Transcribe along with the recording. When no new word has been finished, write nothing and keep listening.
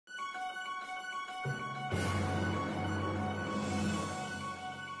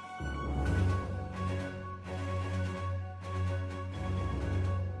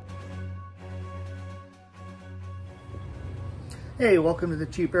Hey, welcome to the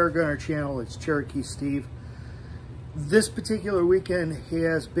Cheap Air Gunner channel. It's Cherokee Steve. This particular weekend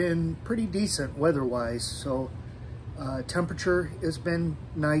has been pretty decent weather-wise, so temperature has been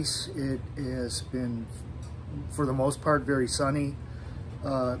nice. It has been, for the most part, very sunny.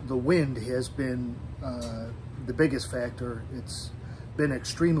 The wind has been the biggest factor. It's been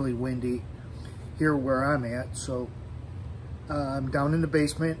extremely windy here where I'm at, so I'm down in the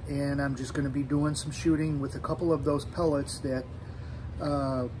basement and I'm just going to be doing some shooting with a couple of those pellets that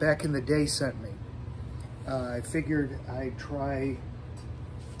back in the day sent me. I figured I'd try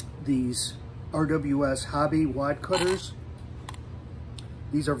these RWS Hobby wad cutters.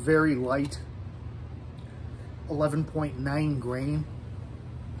 These are very light, 11.9 grain.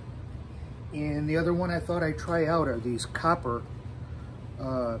 And the other one I thought I'd try out are these copper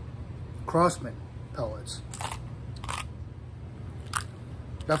Crossman pellets.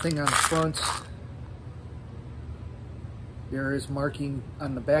 Nothing on the front. There is marking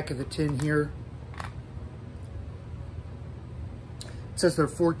on the back of the tin here. It says they're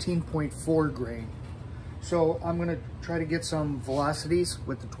 14.4 grain. So I'm gonna try to get some velocities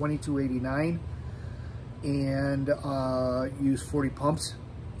with the 2289 and use 40 pumps,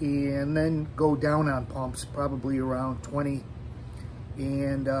 and then go down on pumps, probably around 20,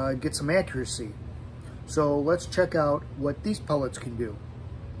 and get some accuracy. So let's check out what these pellets can do.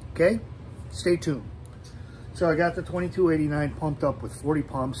 Okay, stay tuned. So I got the 2289 pumped up with 40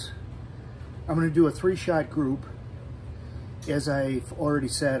 pumps. I'm going to do a 3-shot group. As I've already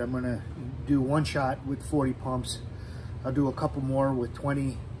said, I'm going to do 1 shot with 40 pumps. I'll do a couple more with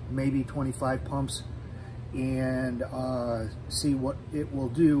 20, maybe 25 pumps, and see what it will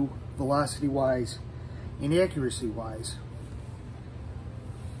do velocity-wise and accuracy-wise.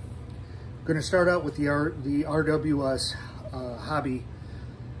 I'm going to start out with the RWS Hobby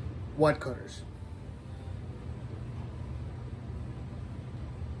wad cutters.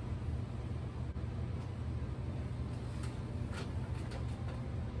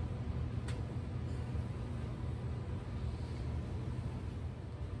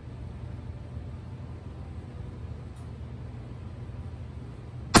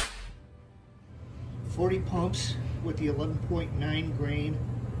 .40 pumps with the 11.9 grain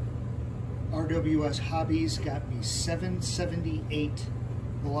RWS Hobbies got me 778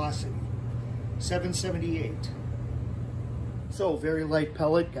 velocity. 778. So very light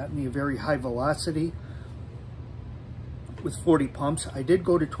pellet got me a very high velocity with 40 pumps. I did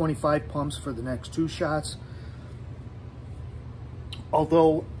go to 25 pumps for the next 2 shots.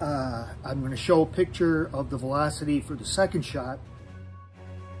 Although I'm going to show a picture of the velocity for the second shot.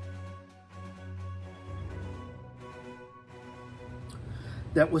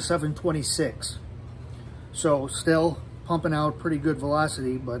 That was 726. So still pumping out pretty good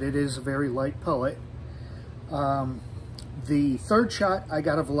velocity, but it is a very light pellet. The third shot, I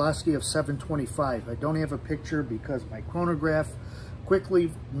got a velocity of 725. I don't have a picture because my chronograph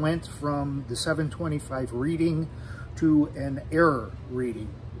quickly went from the 725 reading to an error reading,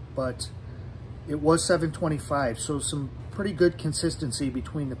 but it was 725, so some pretty good consistency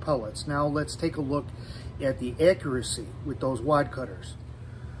between the pellets. Now let's take a look at the accuracy with those wad cutters.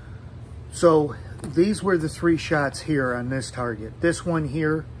 So these were the 3 shots here on this target. This one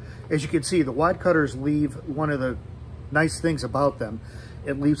here, as you can see, the wad cutters leave, one of the nice things about them,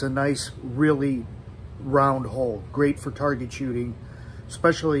 it leaves a nice, really round hole. Great for target shooting,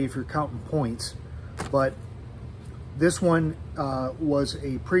 especially if you're counting points. But this one was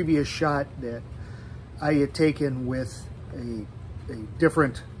a previous shot that I had taken with a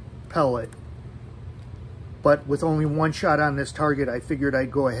different pellet. But with only 1 shot on this target, I figured I'd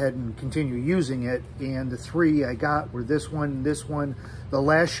go ahead and continue using it. And the 3 I got were this one, this one. The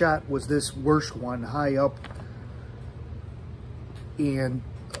last shot was this worst one, high up and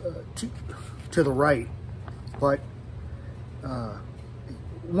to the right. But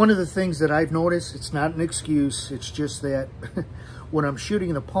one of the things that I've noticed, it's not an excuse, it's just that when I'm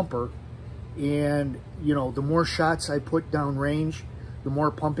shooting the pumper, and you know, the more shots I put down range, the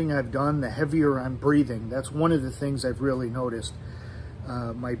more pumping I've done, the heavier I'm breathing. That's one of the things I've really noticed.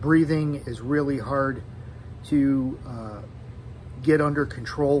 My breathing is really hard to get under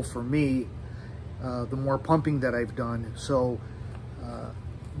control for me, the more pumping that I've done. So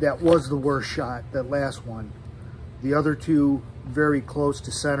that was the worst shot, that last one. The other 2, very close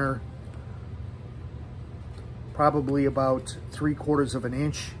to center, probably about 3/4 of an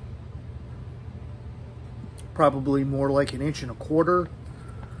inch. Probably more like 1.25 inches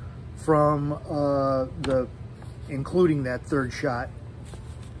from including that 3rd shot.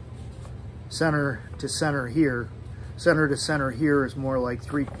 Center to center here. Center to center here is more like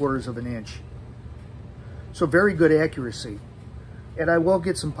 3/4 of an inch. So very good accuracy. And I will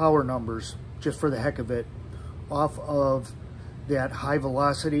get some power numbers, just for the heck of it, off of that high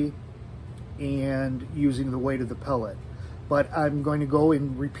velocity and using the weight of the pellet. But I'm going to go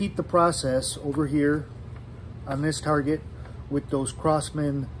and repeat the process over here on this target with those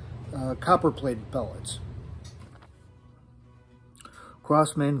Crossman copper plated pellets.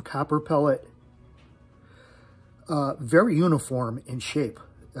 Crossman copper pellet, very uniform in shape,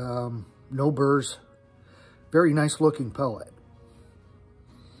 no burrs, very nice looking pellet.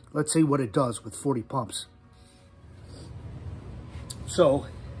 Let's see what it does with 40 pumps. So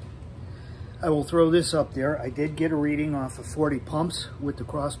I will throw this up there. I did get a reading off of 40 pumps with the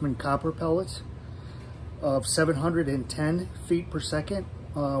Crossman copper pellets of 710 feet per second.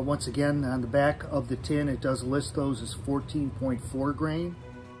 Once again, on the back of the tin, it does list those as 14.4 grain.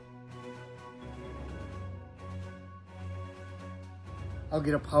 I'll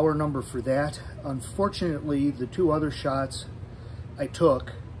get a power number for that. Unfortunately, the two other shots I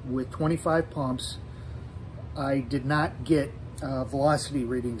took with 25 pumps, I did not get velocity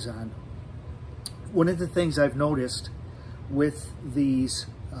readings on. One of the things I've noticed with these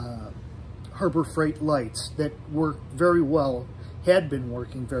Harbor Freight lights that work very well, had been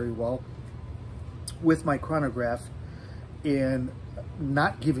working very well with my chronograph and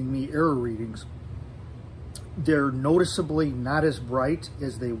not giving me error readings, they're noticeably not as bright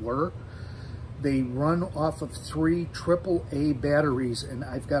as they were. They run off of 3 AAA batteries, and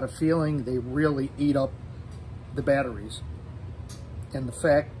I've got a feeling they really eat up the batteries. And the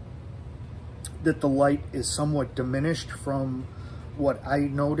fact that the light is somewhat diminished from what I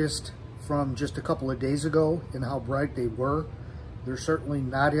noticed from just a couple of days ago and how bright they were, they're certainly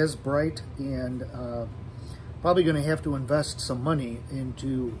not as bright, and probably going to have to invest some money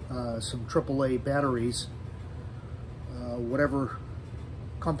into some AAA batteries. Whatever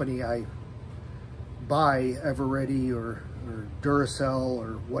company I buy, Everready or Duracell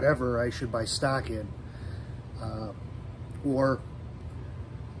or whatever, I should buy stock in. Or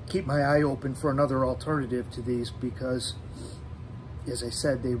keep my eye open for another alternative to these, because, as I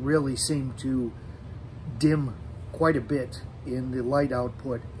said, they really seem to dim quite a bit in the light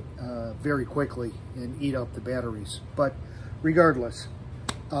output very quickly and eat up the batteries. But regardless,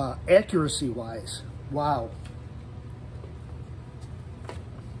 accuracy-wise, wow.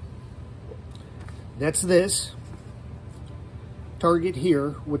 That's this target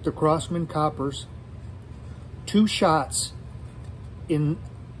here with the Crossman coppers. 2 shots in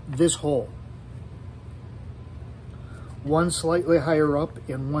this hole. One slightly higher up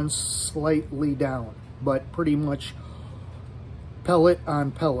and one slightly down, but pretty much pellet on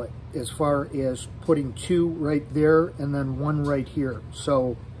pellet as far as putting 2 right there and then 1 right here.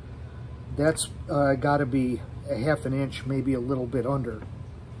 So that's got to be a ½ an inch, maybe a little bit under.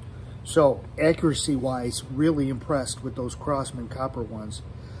 So accuracy-wise, really impressed with those Crossman copper ones.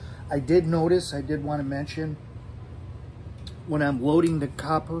 I did notice, I did want to mention, when I'm loading the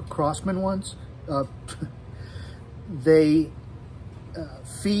copper Crossman ones, they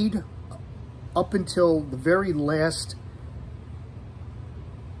feed up until the very last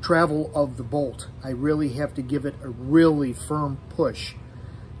travel of the bolt. I really have to give it a really firm push.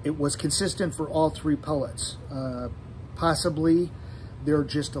 It was consistent for all 3 pellets. Possibly they're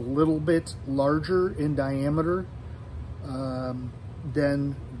just a little bit larger in diameter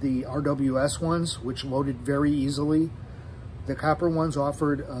than the RWS ones, which loaded very easily. The copper ones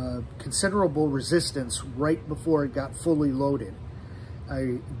offered considerable resistance right before it got fully loaded.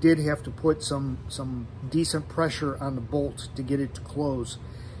 I did have to put some decent pressure on the bolt to get it to close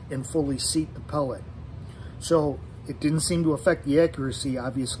and fully seat the pellet. So it didn't seem to affect the accuracy,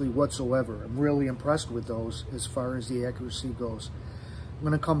 obviously, whatsoever. I'm really impressed with those as far as the accuracy goes. I'm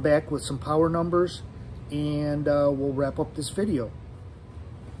going to come back with some power numbers, and we'll wrap up this video.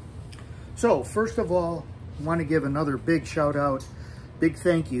 So first of all, I want to give another big shout out, big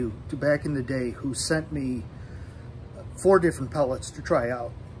thank you to Back in the Day, who sent me 4 different pellets to try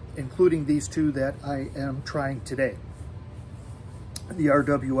out, including these 2 that I am trying today. The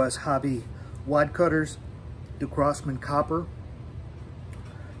RWS Hobby wad cutters, the Crossman copper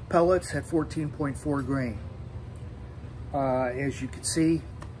pellets at 14.4 grain. As you can see,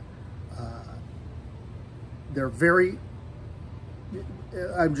 they're very,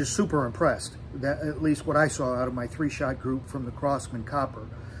 I'm just super impressed. That, at least what I saw out of my 3-shot group from the Crossman copper.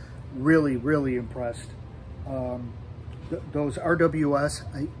 Really, really impressed. Those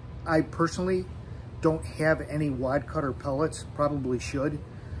RWS, I personally don't have any wad cutter pellets, probably should,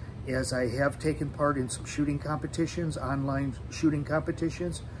 as I have taken part in some shooting competitions, online shooting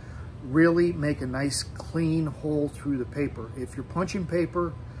competitions. Really make a nice clean hole through the paper. If you're punching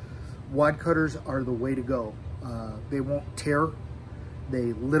paper, wad cutters are the way to go. They won't tear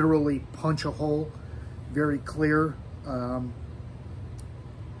They literally punch a hole, very clear,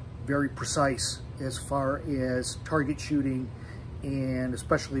 very precise as far as target shooting, and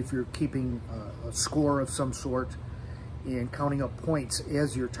especially if you're keeping a score of some sort and counting up points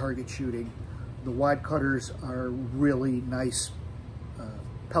as you're target shooting. The wad cutters are really nice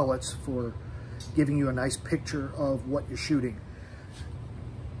pellets for giving you a nice picture of what you're shooting.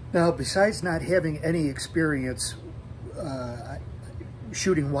 Now, besides not having any experience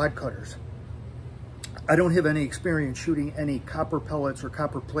shooting wad cutters, I don't have any experience shooting any copper pellets or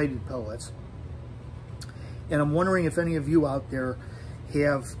copper plated pellets. And I'm wondering if any of you out there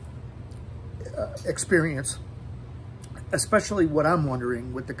have experience, especially what I'm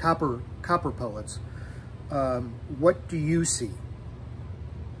wondering with the copper pellets. What do you see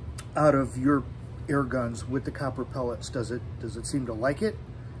out of your air guns with the copper pellets? Does it seem to like it,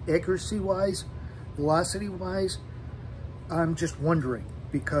 accuracy wise, velocity wise? I'm just wondering,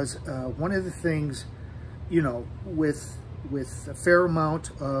 because one of the things, you know, with a fair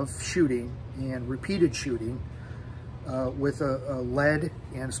amount of shooting and repeated shooting with a lead,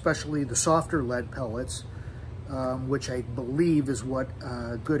 and especially the softer lead pellets, which I believe is what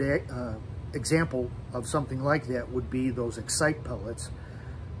a good example of something like that would be those Excite pellets.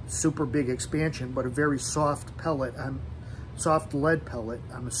 Super big expansion, but a very soft pellet, soft lead pellet.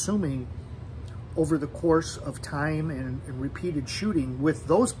 I'm assuming over the course of time and repeated shooting with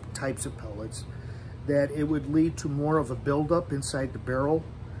those types of pellets, that it would lead to more of a buildup inside the barrel,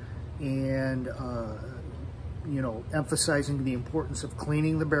 and you know, emphasizing the importance of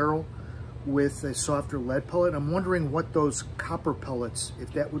cleaning the barrel with a softer lead pellet. I'm wondering what those copper pellets,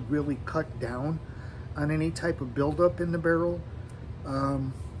 if that would really cut down on any type of buildup in the barrel,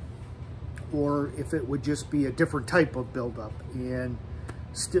 or if it would just be a different type of buildup, and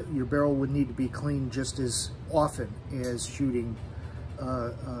still your barrel would need to be cleaned just as often as shooting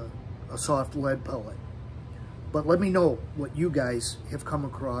a soft lead pellet. But let me know what you guys have come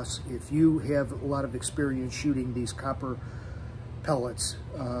across, if you have a lot of experience shooting these copper pellets.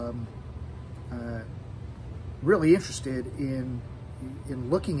 Really interested in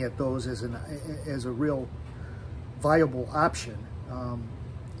looking at those as a real viable option.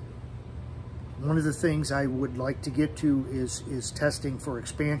 One of the things I would like to get to is testing for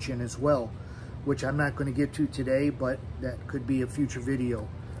expansion as well, which I'm not going to get to today, but that could be a future video.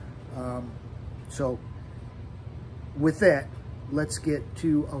 So with that, let's get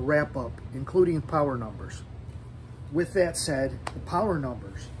to a wrap up, including power numbers. With that said, the power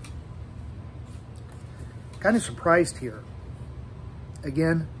numbers, kind of surprised here.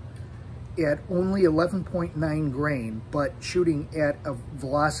 Again, at only 11.9 grain, but shooting at a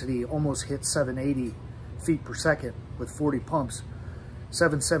velocity almost hit 780 feet per second with 40 pumps,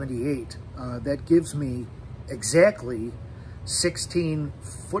 778. That gives me exactly 16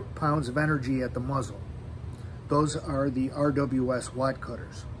 foot-pounds of energy at the muzzle. Those are the RWS wad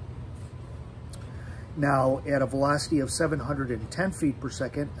cutters. Now, at a velocity of 710 feet per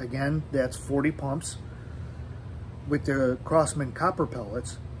second, again, that's 40 pumps. With the Crosman copper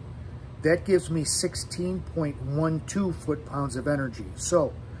pellets, that gives me 16.12 foot-pounds of energy.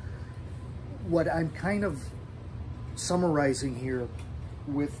 So, what I'm kind of summarizing here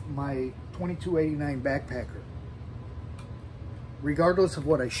with my 2289 backpacker, regardless of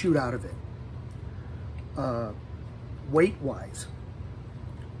what I shoot out of it, weight-wise,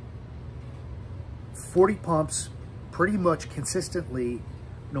 40 pumps pretty much consistently,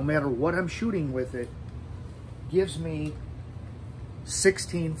 no matter what I'm shooting with it, gives me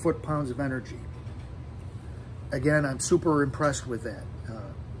 16 foot-pounds of energy. Again, I'm super impressed with that.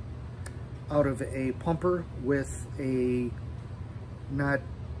 Out of a pumper with not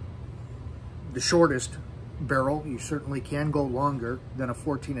the shortest barrel, you certainly can go longer than a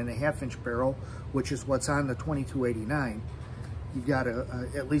 14.5-inch barrel, which is what's on the 2289. You've got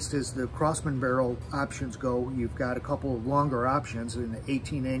at least as the Crosman barrel options go, you've got a couple of longer options in the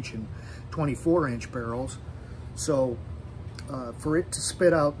 18-inch and 24-inch barrels. So for it to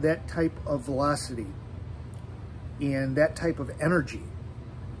spit out that type of velocity and that type of energy,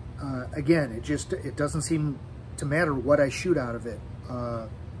 again, it doesn't seem to matter what I shoot out of it,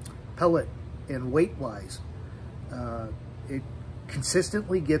 pellet and weight-wise. It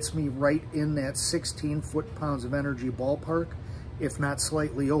consistently gets me right in that 16 foot-pounds of energy ballpark, if not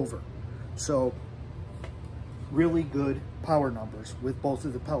slightly over. So really good power numbers with both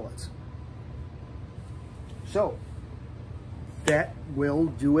of the pellets. So that will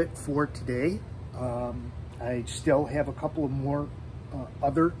do it for today. I still have a couple of more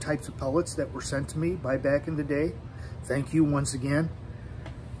other types of pellets that were sent to me by back in the day. Thank you once again.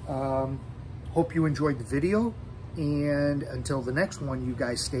 Hope you enjoyed the video. And until the next one, you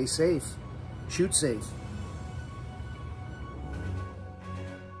guys stay safe. Shoot safe.